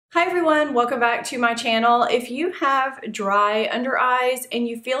Hi everyone, welcome back to my channel. If you have dry under eyes and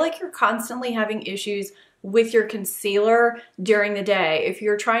you feel like you're constantly having issues with your concealer during the day, if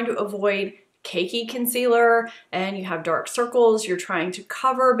you're trying to avoid cakey concealer and you have dark circles you're trying to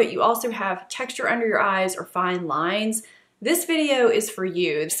cover, but you also have texture under your eyes or fine lines, this video is for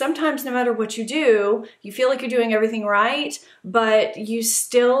you. Sometimes no matter what you do, you feel like you're doing everything right, but you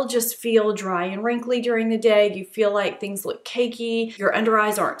still just feel dry and wrinkly during the day. You feel like things look cakey, your under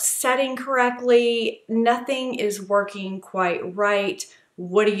eyes aren't setting correctly, nothing is working quite right.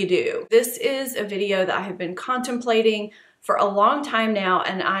 What do you do? This is a video that I have been contemplating for a long time now,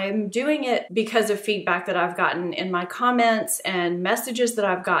 and I'm doing it because of feedback that I've gotten in my comments and messages that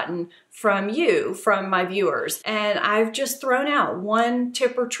I've gotten from you, from my viewers. And I've just thrown out one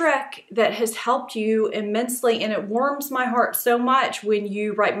tip or trick that has helped you immensely, and it warms my heart so much when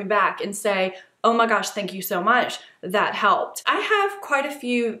you write me back and say, oh my gosh, thank you so much, that helped. I have quite a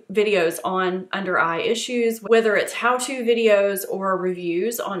few videos on under eye issues, whether it's how-to videos or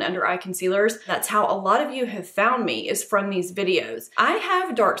reviews on under eye concealers. That's how a lot of you have found me, is from these videos. I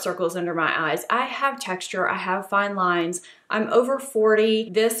have dark circles under my eyes. I have texture, I have fine lines. I'm over 40.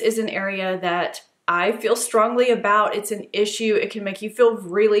 This is an area that I feel strongly about. It's an issue. It can make you feel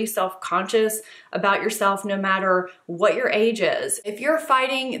really self-conscious about yourself no matter what your age is. If you're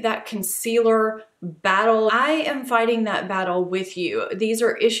fighting that concealer battle, I am fighting that battle with you. These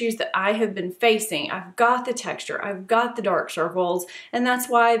are issues that I have been facing. I've got the texture, I've got the dark circles, and that's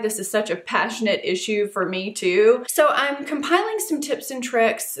why this is such a passionate issue for me too. So I'm compiling some tips and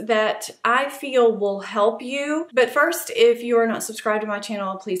tricks that I feel will help you. But first, if you are not subscribed to my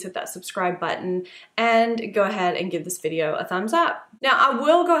channel, please hit that subscribe button and go ahead and give this video a thumbs up. Now, I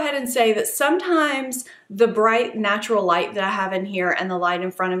will go ahead and say that sometimes the bright natural light that I have in here and the light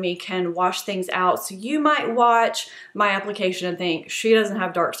in front of me can wash things out. So you might watch my application and think, she doesn't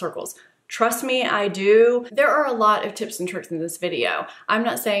have dark circles. Trust me, I do. There are a lot of tips and tricks in this video. I'm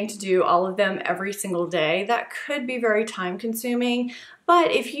not saying to do all of them every single day. That could be very time consuming.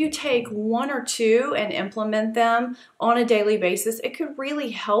 But if you take one or two and implement them on a daily basis, it could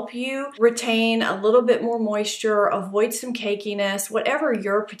really help you retain a little bit more moisture, avoid some cakiness, whatever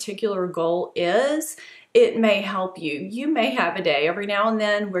your particular goal is, it may help you. You may have a day every now and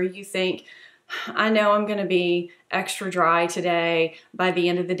then where you think, I know I'm gonna be extra dry today by the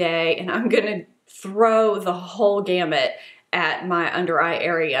end of the day, and I'm gonna throw the whole gamut at my under eye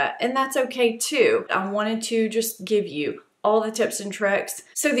area, and that's okay too. I wanted to just give you all the tips and tricks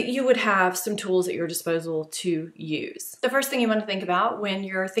so that you would have some tools at your disposal to use. The first thing you want to think about when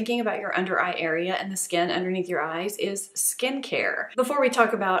you're thinking about your under eye area and the skin underneath your eyes is skincare. Before we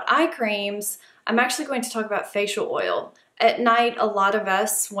talk about eye creams, I'm actually going to talk about facial oil. At night, a lot of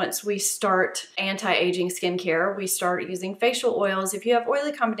us, once we start anti-aging skincare, we start using facial oils. If you have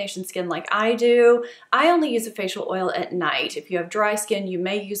oily combination skin like I do, I only use a facial oil at night. If you have dry skin, you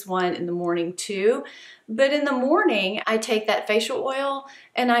may use one in the morning too. But in the morning, I take that facial oil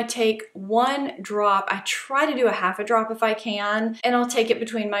and I take one drop. I try to do a half a drop if I can, and I'll take it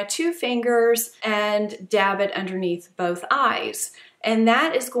between my two fingers and dab it underneath both eyes. And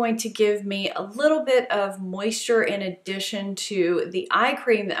that is going to give me a little bit of moisture in addition to the eye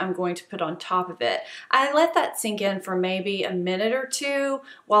cream that I'm going to put on top of it. I let that sink in for maybe a minute or two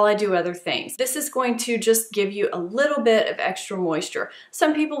while I do other things. This is going to just give you a little bit of extra moisture.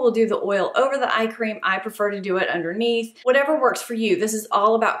 Some people will do the oil over the eye cream. I prefer to do it underneath. Whatever works for you. This is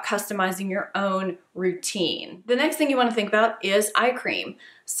all about customizing your own routine. The next thing you want to think about is eye cream.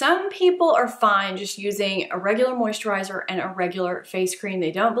 Some people are fine just using a regular moisturizer and a regular face cream.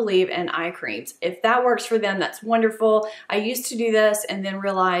 They don't believe in eye creams. If that works for them, that's wonderful. I used to do this and then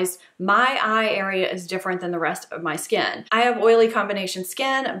realized my eye area is different than the rest of my skin. I have oily combination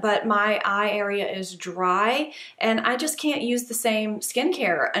skin, but my eye area is dry and I just can't use the same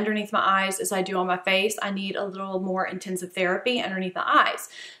skincare underneath my eyes as I do on my face. I need a little more intensive therapy underneath the eyes.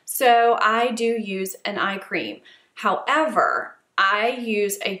 So I do use an eye cream. However, I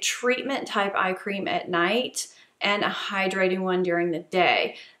use a treatment type eye cream at night and a hydrating one during the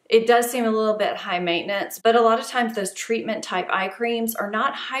day. It does seem a little bit high maintenance, but a lot of times those treatment type eye creams are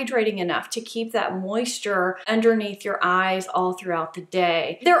not hydrating enough to keep that moisture underneath your eyes all throughout the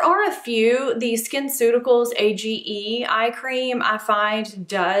day. There are a few. The SkinCeuticals AGE eye cream I find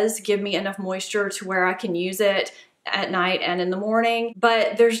does give me enough moisture to where I can use it at night and in the morning,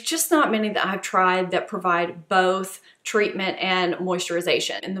 but there's just not many that I've tried that provide both treatment and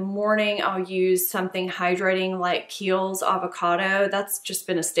moisturization. In the morning, I'll use something hydrating like Kiehl's avocado. That's just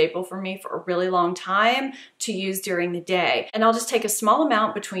been a staple for me for a really long time to use during the day. And I'll just take a small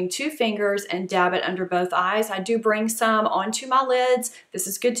amount between 2 fingers and dab it under both eyes. I do bring some onto my lids. This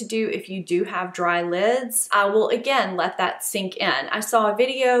is good to do if you do have dry lids. I will again let that sink in. I saw a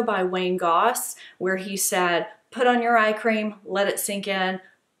video by Wayne Goss where he said, put on your eye cream, let it sink in,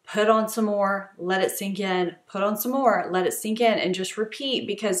 put on some more, let it sink in, put on some more, let it sink in, and just repeat,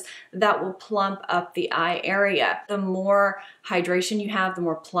 because that will plump up the eye area. The more hydration you have, the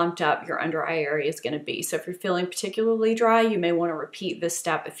more plumped up your under eye area is going to be. So if you're feeling particularly dry, you may want to repeat this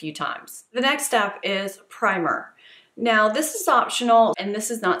step a few times. The next step is primer. Now, this is optional, and this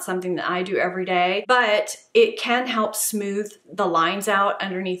is not something that I do every day, but it can help smooth the lines out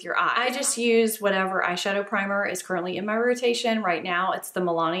underneath your eye. I just use whatever eyeshadow primer is currently in my rotation. Right now, it's the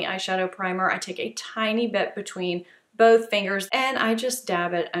Milani eyeshadow primer. I take a tiny bit between both fingers, and I just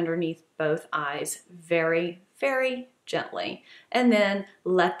dab it underneath both eyes very, very gently, and then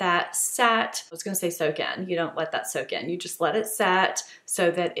let that set. I was going to say soak in. You don't let that soak in. You just let it set so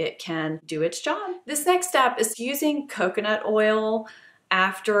that it can do its job. This next step is using coconut oil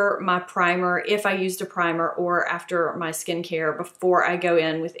after my primer, if I used a primer, or after my skincare before I go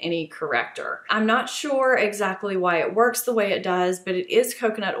in with any corrector. I'm not sure exactly why it works the way it does, but it is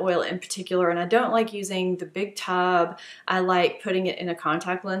coconut oil in particular, and I don't like using the big tub. I like putting it in a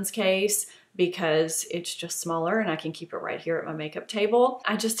contact lens case because it's just smaller and I can keep it right here at my makeup table.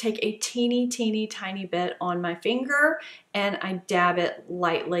 I just take a teeny tiny bit on my finger and I dab it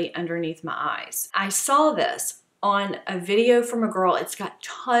lightly underneath my eyes. I saw this on a video from a girl. It's got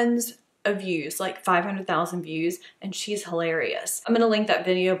tons of views, like 500,000 views, and she's hilarious. I'm gonna link that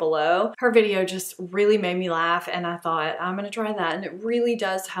video below. Her video just really made me laugh, and I thought, I'm gonna try that, and it really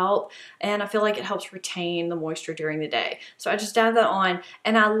does help, and I feel like it helps retain the moisture during the day. So I just dab that on,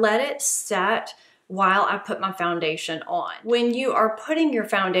 and I let it set while I put my foundation on. When you are putting your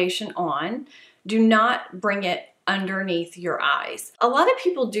foundation on, do not bring it underneath your eyes. A lot of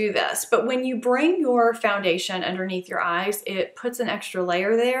people do this, but when you bring your foundation underneath your eyes, it puts an extra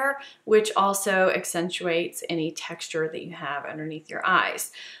layer there, which also accentuates any texture that you have underneath your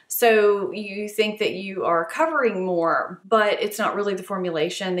eyes. So you think that you are covering more, but it's not really the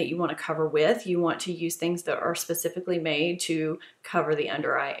formulation that you want to cover with. You want to use things that are specifically made to cover the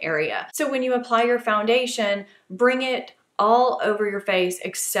under eye area. So when you apply your foundation, bring it all over your face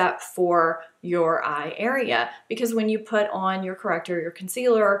except for your eye area, because when you put on your corrector, your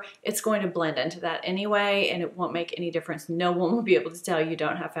concealer, it's going to blend into that anyway, and it won't make any difference. No one will be able to tell you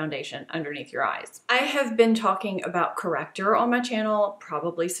don't have foundation underneath your eyes. I have been talking about corrector on my channel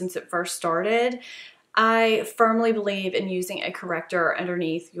probably since it first started. I firmly believe in using a corrector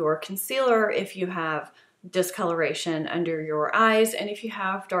underneath your concealer if you have discoloration under your eyes, and if you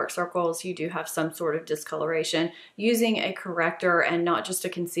have dark circles, you do have some sort of discoloration. Using a corrector and not just a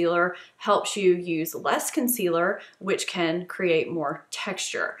concealer helps you use less concealer, which can create more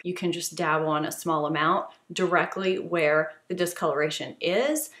texture. You can just dab on a small amount directly where the discoloration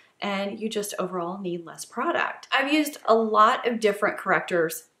is, and you just overall need less product. I've used a lot of different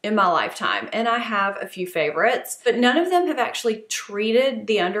correctors in my lifetime, and I have a few favorites, but none of them have actually treated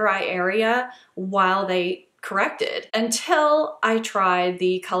the under eye area while they corrected until I tried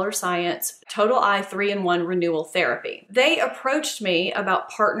the Colorescience Total Eye 3-in-1 Renewal Therapy. They approached me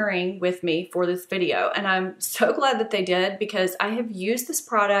about partnering with me for this video, and I'm so glad that they did, because I have used this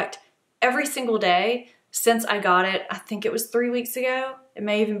product every single day since I got it. I think it was 3 weeks ago. It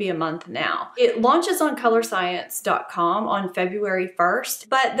may even be a month now. It launches on Colorescience.com on February 1st,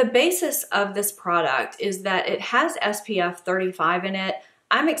 but the basis of this product is that it has SPF 35 in it.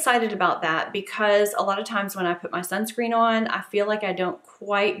 I'm excited about that because a lot of times when I put my sunscreen on, I feel like I don't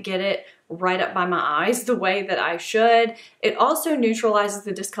quite get it right up by my eyes the way that I should. It also neutralizes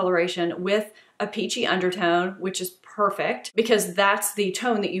the discoloration with a peachy undertone, which is perfect because that's the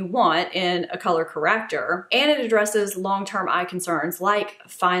tone that you want in a color corrector. And it addresses long-term eye concerns like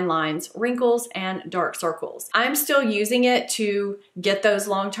fine lines, wrinkles, and dark circles. I'm still using it to get those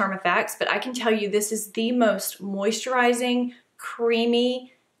long-term effects, but I can tell you this is the most moisturizing,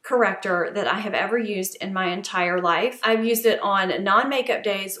 creamy corrector that I have ever used in my entire life. I've used it on non-makeup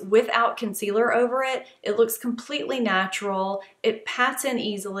days without concealer over it. It looks completely natural. It pats in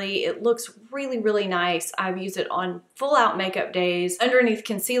easily. It looks really, really nice. I've used it on full out makeup days underneath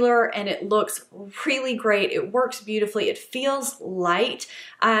concealer, and it looks really great. It works beautifully. It feels light.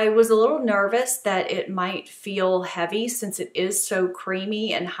 I was a little nervous that it might feel heavy since it is so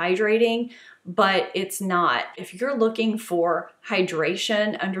creamy and hydrating, but it's not. If you're looking for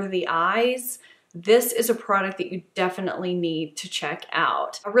hydration under the eyes, this is a product that you definitely need to check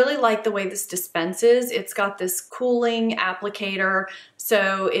out. I really like the way this dispenses. It's got this cooling applicator,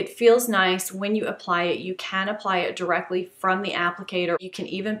 so it feels nice when you apply it. You can apply it directly from the applicator. You can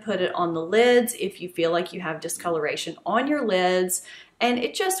even put it on the lids if you feel like you have discoloration on your lids, and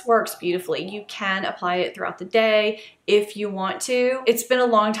it just works beautifully. You can apply it throughout the day if you want to. It's been a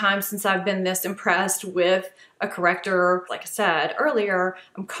long time since I've been this impressed with a corrector. Like I said earlier,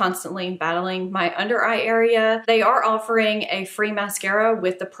 I'm constantly battling my under eye area. They are offering a free mascara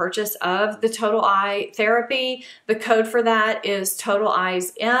with the purchase of the Total Eye Therapy. The code for that is Total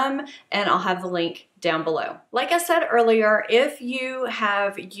Eyes M, and I'll have the link down below. Like I said earlier, if you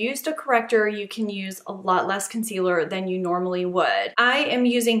have used a corrector, you can use a lot less concealer than you normally would. I am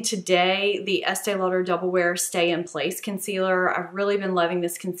using today the Estee Lauder Double Wear Stay in Place concealer. I've really been loving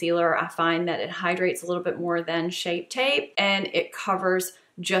this concealer. I find that it hydrates a little bit more than Shape Tape, and it covers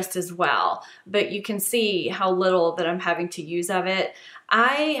just as well. But you can see how little that I'm having to use of it.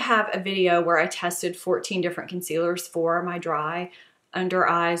 I have a video where I tested 14 different concealers for my dry under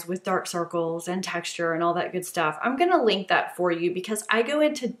eyes with dark circles and texture and all that good stuff. I'm gonna link that for you because I go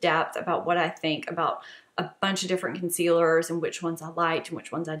into depth about what I think about a bunch of different concealers and which ones I liked and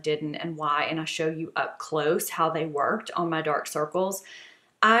which ones I didn't and why, and I show you up close how they worked on my dark circles.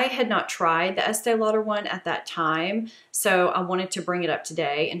 I had not tried the Estee Lauder one at that time, so I wanted to bring it up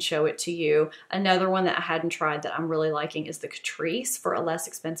today and show it to you. Another one that I hadn't tried that I'm really liking is the Catrice for a less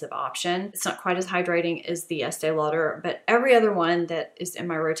expensive option. It's not quite as hydrating as the Estee Lauder, but every other one that is in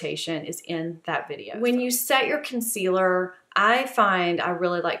my rotation is in that video. When you set your concealer, I find I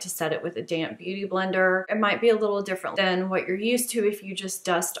really like to set it with a damp beauty blender. It might be a little different than what you're used to if you just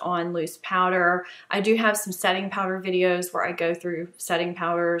dust on loose powder. I do have some setting powder videos where I go through setting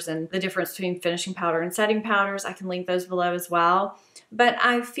powders and the difference between finishing powder and setting powders. I can link those below as well. But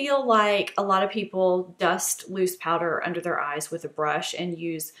I feel like a lot of people dust loose powder under their eyes with a brush and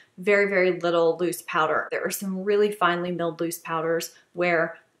use very, very little loose powder. There are some really finely milled loose powders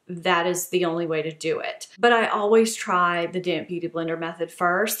where that is the only way to do it. But I always try the damp beauty blender method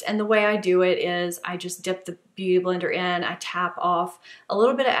first, and the way I do it is I just dip the beauty blender in, I tap off a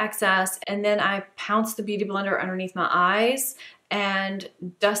little bit of excess, and then I pounce the beauty blender underneath my eyes and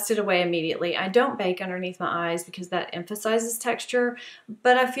dust it away immediately. I don't bake underneath my eyes because that emphasizes texture,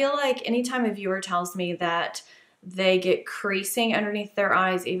 but I feel like anytime a viewer tells me that they get creasing underneath their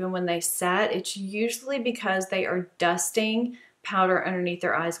eyes even when they set, it's usually because they are dusting powder underneath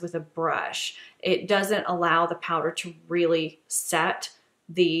their eyes with a brush. It doesn't allow the powder to really set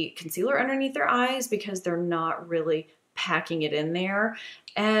the concealer underneath their eyes because they're not really packing it in there.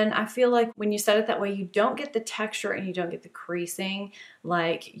 And I feel like when you set it that way, you don't get the texture and you don't get the creasing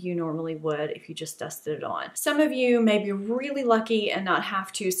like you normally would if you just dusted it on. Some of you may be really lucky and not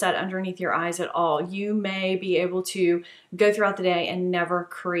have to set underneath your eyes at all. You may be able to go throughout the day and never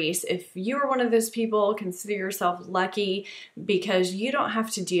crease. If you are one of those people, consider yourself lucky because you don't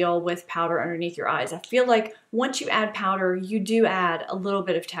have to deal with powder underneath your eyes. I feel like once you add powder, you do add a little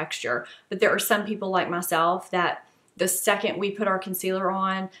bit of texture, but there are some people like myself that the second we put our concealer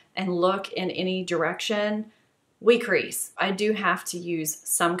on and look in any direction, we crease. I do have to use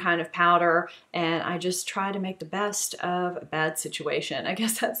some kind of powder, and I just try to make the best of a bad situation. I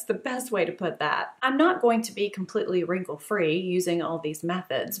guess that's the best way to put that. I'm not going to be completely wrinkle-free using all these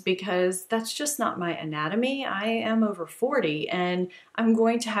methods because that's just not my anatomy. I am over 40 and I'm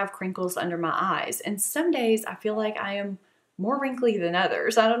going to have crinkles under my eyes, and some days I feel like I am more wrinkly than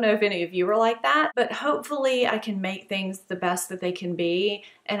others. I don't know if any of you are like that, but hopefully I can make things the best that they can be.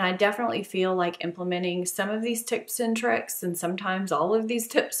 And I definitely feel like implementing some of these tips and tricks, and sometimes all of these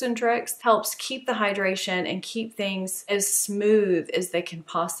tips and tricks, helps keep the hydration and keep things as smooth as they can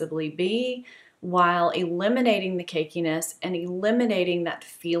possibly be, while eliminating the cakiness and eliminating that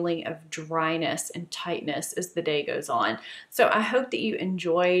feeling of dryness and tightness as the day goes on. So I hope that you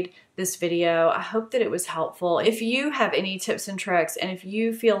enjoyed this video. I hope that it was helpful. If you have any tips and tricks, and if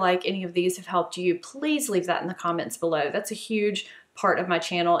you feel like any of these have helped you, please leave that in the comments below. That's a huge part of my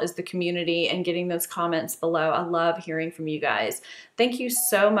channel, is the community and getting those comments below. I love hearing from you guys. Thank you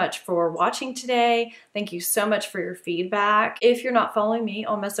so much for watching today. Thank you so much for your feedback. If you're not following me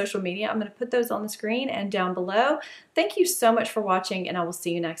on my social media, I'm going to put those on the screen and down below. Thank you so much for watching, and I will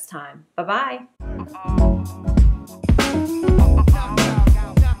see you next time. Bye-bye.